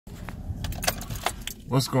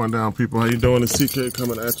What's going down, people? How you doing? It's CK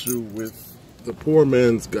coming at you with the poor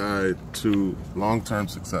man's guide to long-term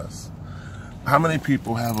success. How many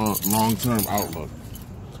people have a long-term outlook?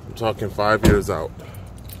 I'm talking 5 years out.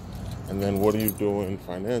 And then what are you doing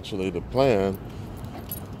financially to plan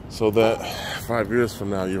so that 5 years from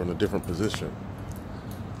now you're in a different position?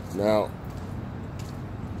 Now,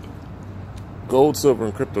 gold, silver,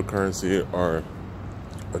 and cryptocurrency are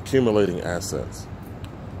accumulating assets,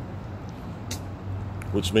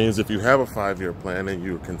 which means if you have a 5-year plan and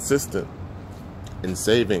you're consistent in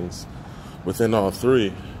savings within all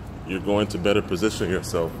three, you're going to better position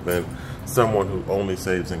yourself than someone who only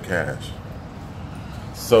saves in cash.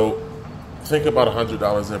 So think about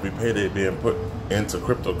 $100 every payday being put into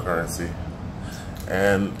cryptocurrency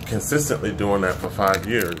and consistently doing that for 5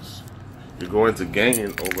 years. You're going to gain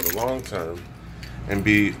over the long term and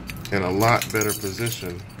be in a lot better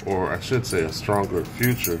position, or I should say a stronger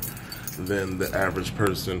future, than the average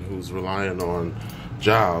person who's relying on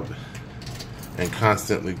job and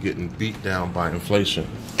constantly getting beat down by inflation.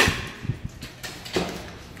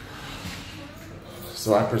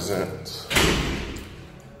 So I present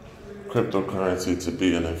cryptocurrency to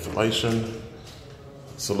be an inflation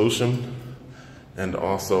solution and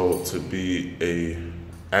also to be an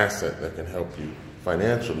asset that can help you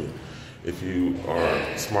financially if you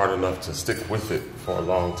are smart enough to stick with it for a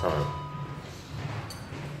long time.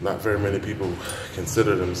 Not very many people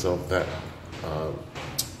consider themselves that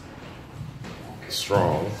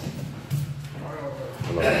strong,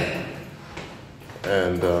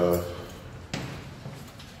 and the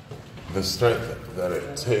strength that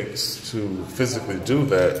it takes to physically do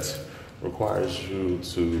that requires you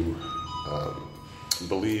to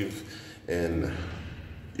believe in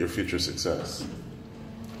your future success.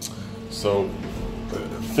 So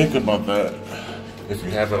think about that if you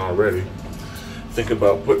haven't already. Think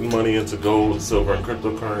about putting money into gold, silver, and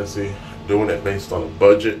cryptocurrency, doing it based on a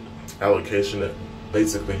budget allocation that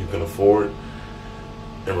basically you can afford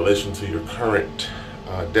in relation to your current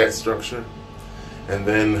debt structure, and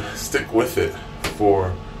then stick with it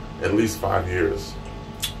for at least 5 years.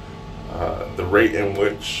 The rate in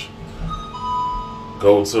which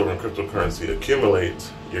gold, silver, and cryptocurrency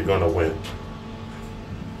accumulate, you're going to win.